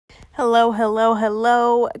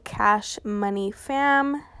Hello, Cash Money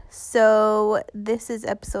fam. So this is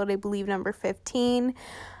episode, I believe, number 15.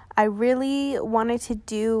 I really wanted to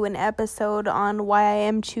do an episode on why I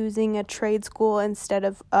am choosing a trade school instead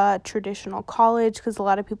of a traditional college, because a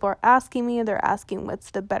lot of people are asking me, they're asking what's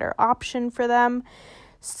the better option for them.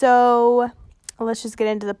 So let's just get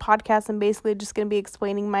into the podcast. I'm basically just going to be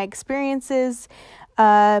explaining my experiences.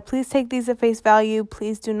 Please take these at face value.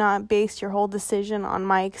 Please do not base your whole decision on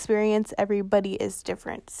my experience. Everybody is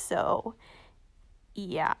different. So,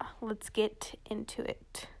 yeah, let's get into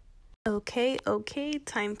it. Okay,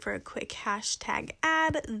 time for a quick hashtag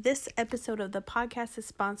ad. This episode of the podcast is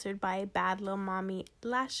sponsored by Bad Little Mommy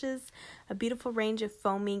Lashes, a beautiful range of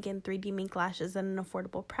foam ink and 3D mink lashes at an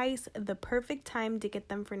affordable price. The perfect time to get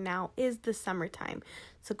them for now is the summertime.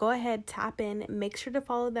 So go ahead, tap in, make sure to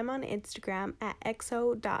follow them on Instagram at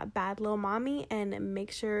exo.badlittlemommy, and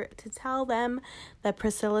make sure to tell them that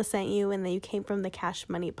Priscilla sent you and that you came from the Cash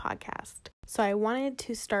Money podcast. So I wanted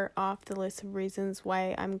to start off the list of reasons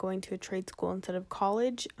why I'm going to a trade school instead of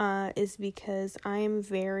college is because I am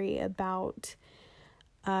very about,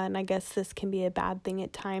 and I guess this can be a bad thing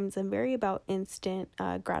at times, I'm very about instant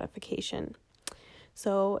gratification.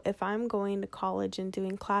 So if I'm going to college and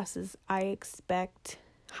doing classes, I expect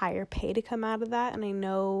higher pay to come out of that. And I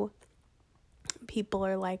know people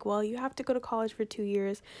are like, well, you have to go to college for 2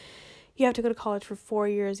 years. You have to go to college for 4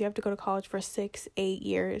 years. You have to go to college for 6, 8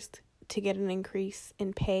 years to get an increase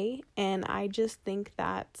in pay. And I just think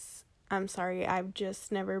I've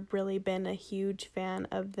just never really been a huge fan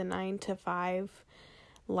of the 9-to-5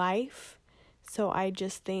 life. So I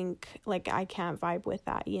just think, I can't vibe with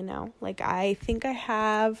that, I think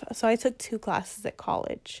I took 2 classes at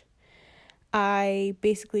college. I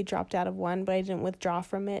basically dropped out of one, but I didn't withdraw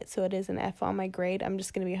from it, so it is an F on my grade. I'm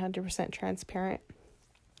just going to be 100% transparent.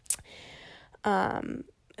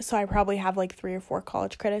 So I probably have 3 or 4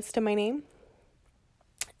 college credits to my name.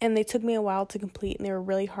 And they took me a while to complete, and they were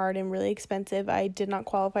really hard and really expensive. I did not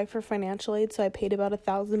qualify for financial aid, so I paid about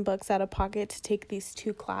 $1,000 out of pocket to take these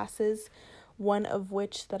 2 classes, one of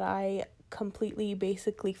which that I completely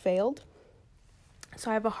basically failed.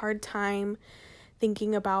 So I have a hard time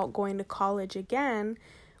thinking about going to college again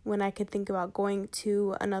when I could think about going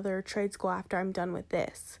to another trade school after I'm done with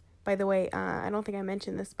this. By the way, I don't think I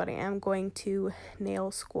mentioned this, but I am going to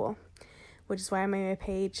nail school, which is why I'm on my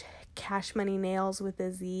page, Cash Money Nails with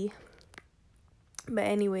a Z. But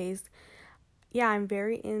anyways, yeah, I'm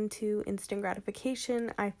very into instant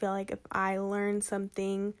gratification. I feel like if I learn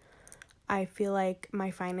something, I feel like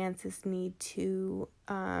my finances need to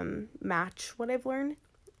match what I've learned.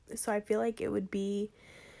 So I feel like it would be,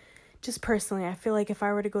 just personally, I feel like if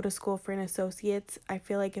I were to go to school for an associate's, I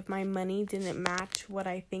feel like if my money didn't match what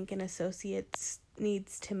I think an associate's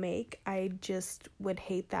needs to make, I just would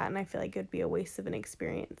hate that, and I feel like it would be a waste of an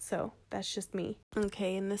experience. So that's just me.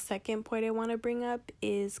 Okay, and the second point I want to bring up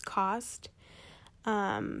is cost.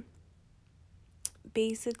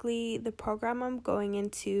 Basically, the program I'm going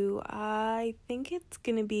into, I think it's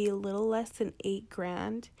going to be a little less than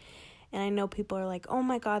 $8,000. And I know people are like, oh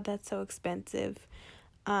my God, that's so expensive.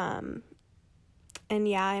 And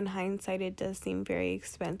yeah, in hindsight, it does seem very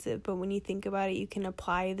expensive. But when you think about it, you can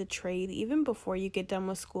apply the trade even before you get done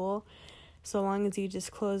with school, so long as you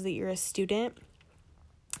disclose that you're a student.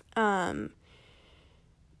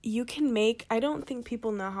 You can make, I don't think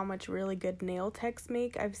people know how much really good nail techs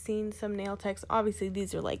make. I've seen some nail techs. Obviously,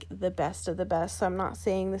 these are the best of the best. So I'm not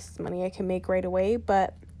saying this is money I can make right away,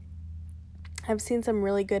 but I've seen some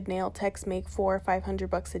really good nail techs make $400 or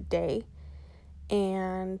 $500 a day.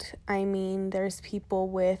 And I mean, there's people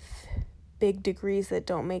with big degrees that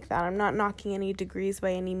don't make that. I'm not knocking any degrees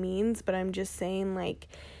by any means, but I'm just saying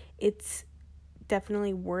it's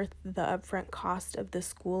definitely worth the upfront cost of the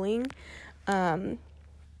schooling.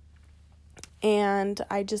 And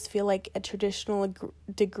I just feel like a traditional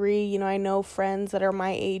degree, I know friends that are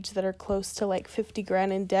my age that are close to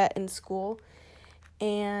 $50,000 in debt in school.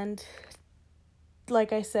 And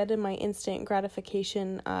like I said in my instant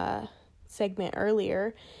gratification segment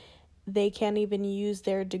earlier, they can't even use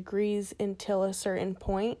their degrees until a certain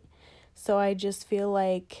point. So I just feel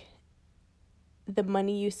like the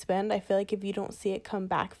money you spend, I feel like if you don't see it come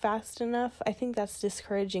back fast enough, I think that's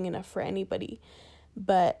discouraging enough for anybody.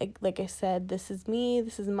 But like I said, this is me,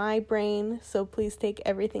 this is my brain, so please take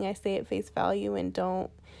everything I say at face value, and don't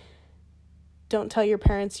tell your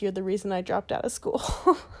parents you're the reason I dropped out of school.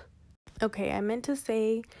 Okay, I meant to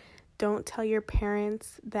say don't tell your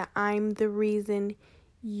parents that I'm the reason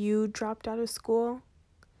you dropped out of school.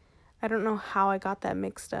 I don't know how I got that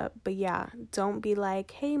mixed up, but yeah, don't be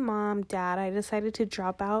like, hey mom, dad, I decided to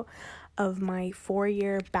drop out of my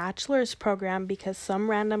 4-year bachelor's program because some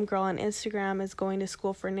random girl on Instagram is going to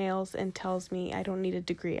school for nails and tells me I don't need a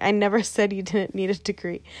degree. I never said you didn't need a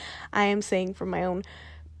degree. I am saying for my own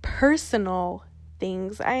personal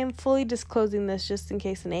things. I am fully disclosing this just in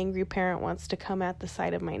case an angry parent wants to come at the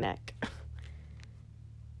side of my neck.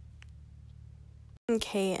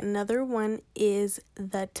 Okay, another one is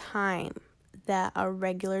the time that a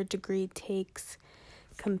regular degree takes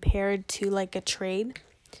compared to like a trade.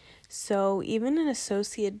 So even an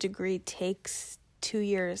associate degree takes 2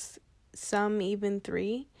 years, some even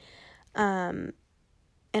 3. And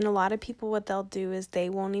a lot of people, what they'll do is they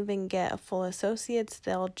won't even get a full associate's.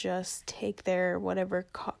 They'll just take their whatever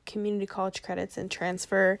community college credits and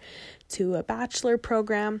transfer to a bachelor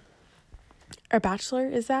program. Or bachelor,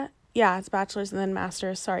 is that? Yeah, it's bachelor's and then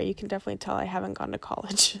master's. Sorry, you can definitely tell I haven't gone to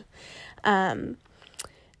college.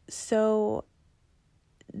 So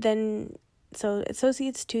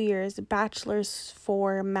associate's 2 years, bachelor's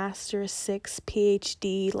 4, master's 6,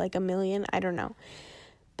 PhD like $1 million. I don't know.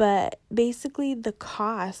 But basically the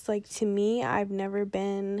cost, like to me, I've never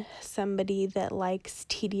been somebody that likes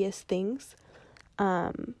tedious things.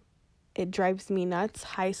 It drives me nuts.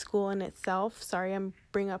 High school in itself, sorry, I'm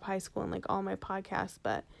bringing up high school in like all my podcasts,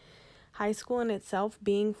 but high school in itself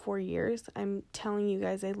being 4 years, I'm telling you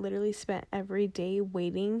guys, I literally spent every day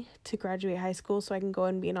waiting to graduate high school so I can go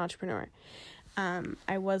and be an entrepreneur.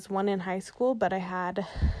 I was one in high school, but I had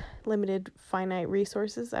limited finite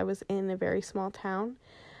resources. I was in a very small town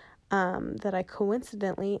that I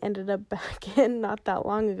coincidentally ended up back in not that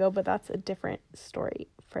long ago, but that's a different story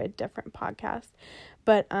for a different podcast.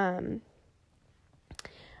 But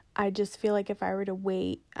I just feel like if I were to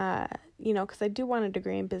wait, because I do want a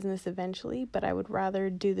degree in business eventually, but I would rather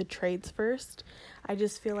do the trades first. I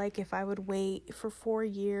just feel like if I would wait for 4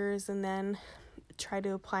 years and then try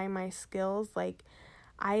to apply my skills, like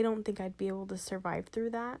I don't think I'd be able to survive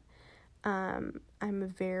through that. I'm a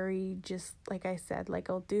very, just like I said, like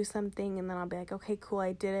I'll do something and then I'll be like, okay, cool,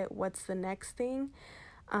 I did it. What's the next thing?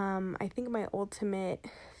 I think my ultimate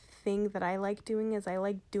thing that I like doing is I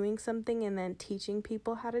like doing something and then teaching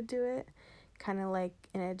people how to do it, kind of like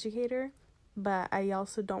an educator. But I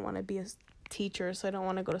also don't want to be a teacher, so I don't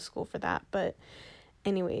want to go to school for that. But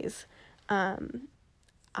anyways,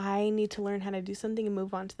 I need to learn how to do something and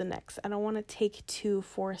move on to the next. I don't want to take 2,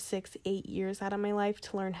 4, 6, 8 years out of my life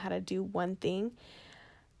to learn how to do one thing.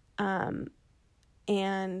 And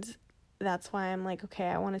that's why I'm like, okay,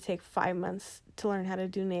 I want to take 5 months to learn how to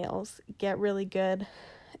do nails, get really good,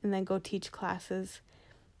 and then go teach classes,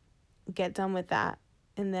 get done with that.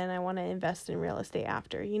 And then I want to invest in real estate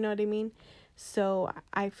after, you know what I mean? So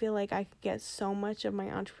I feel like I could get so much of my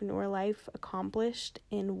entrepreneur life accomplished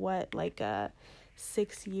in what like a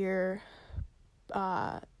 6-year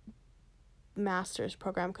master's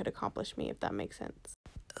program could accomplish me, if that makes sense.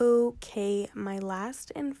 Okay, my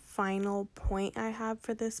last and final point I have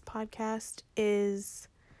for this podcast is,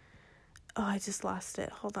 I just lost it.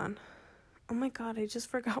 Hold on. Oh my God, I just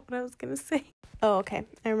forgot what I was going to say. Oh, okay.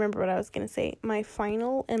 I remember what I was going to say. My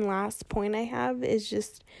final and last point I have is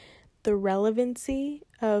just the relevancy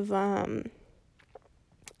of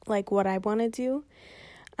like what I want to do.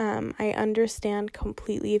 I understand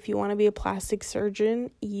completely if you want to be a plastic surgeon,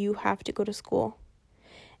 you have to go to school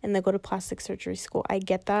and then go to plastic surgery school. I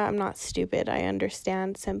get that. I'm not stupid. I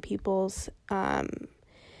understand some people's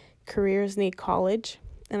careers need college.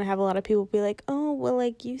 And I have a lot of people be like, oh, well,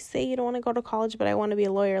 like you say you don't want to go to college, but I want to be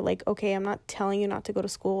a lawyer. Like, okay, I'm not telling you not to go to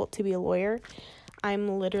school to be a lawyer.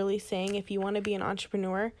 I'm literally saying if you want to be an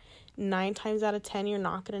entrepreneur, 9 times out of 10, you're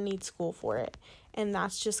not going to need school for it. And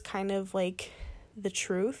that's just kind of like the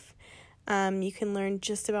truth. You can learn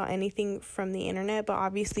just about anything from the internet, but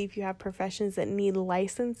obviously if you have professions that need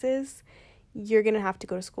licenses, you're going to have to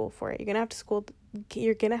go to school for it. You're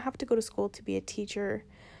going to have to go to school to be a teacher,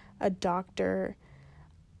 a doctor,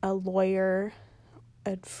 a lawyer,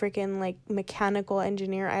 a freaking like mechanical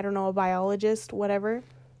engineer, I don't know, a biologist, whatever.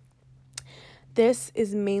 This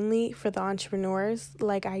is mainly for the entrepreneurs.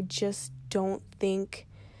 Like, I just don't think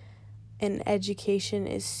an education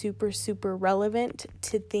is super, super relevant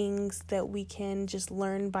to things that we can just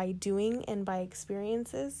learn by doing and by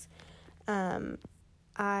experiences.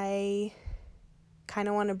 I kind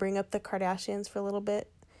of want to bring up the Kardashians for a little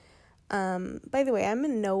bit. By the way, I'm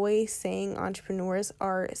in no way saying entrepreneurs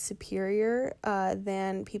are superior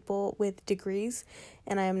than people with degrees,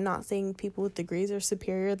 and I am not saying people with degrees are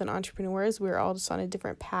superior than entrepreneurs. We're all just on a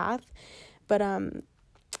different path. But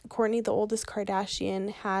Kourtney, the oldest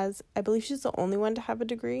Kardashian, I believe she's the only one to have a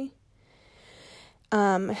degree.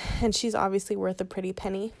 And she's obviously worth a pretty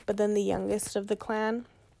penny. But then the youngest of the clan,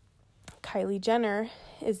 Kylie Jenner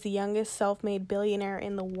is the youngest self-made billionaire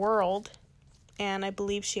in the world, and I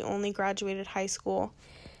believe she only graduated high school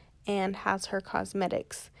and has her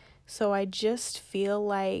cosmetics. So I just feel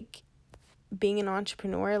like being an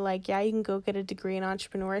entrepreneur, like, yeah, you can go get a degree in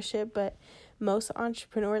entrepreneurship, but most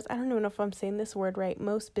entrepreneurs, I don't even know if I'm saying this word right,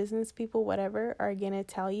 most business people, whatever, are going to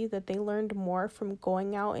tell you that they learned more from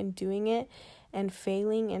going out and doing it and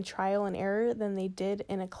failing and trial and error than they did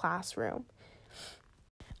in a classroom.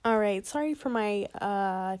 All right, sorry for my,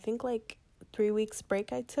 I think like 3 weeks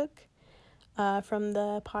break I took from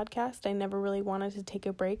the podcast. I never really wanted to take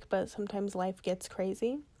a break, but sometimes life gets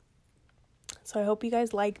crazy. So I hope you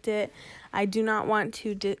guys liked it. I do not want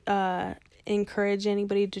to encourage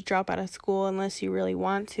anybody to drop out of school unless you really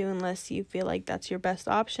want to, unless you feel like that's your best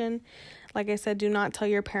option. Like I said, do not tell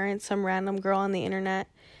your parents some random girl on the internet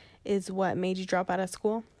is what made you drop out of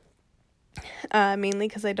school. Mainly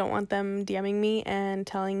because I don't want them DMing me and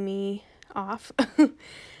telling me off.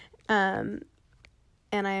 And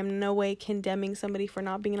I am no way condemning somebody for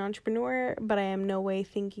not being an entrepreneur, but I am no way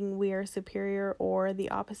thinking we are superior or the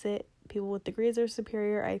opposite. People with degrees are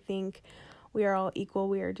superior. I think we are all equal.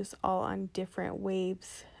 We are just all on different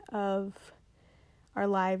waves of our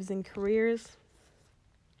lives and careers.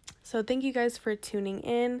 So thank you guys for tuning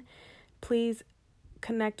in. Please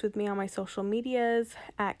connect with me on my social medias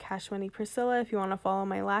at Cash Money Priscilla. If you want to follow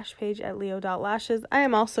my lash page at leo.lashes. I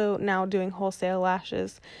am also now doing wholesale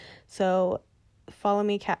lashes. So follow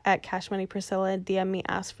me at Cash Money Priscilla. DM me,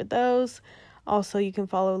 ask for those. Also, you can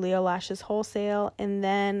follow Leo Lashes Wholesale. And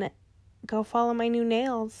then go follow my new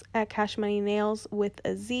nails at Cash Money Nails with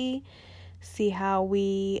a Z. See how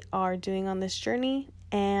we are doing on this journey.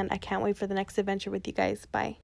 And I can't wait for the next adventure with you guys. Bye.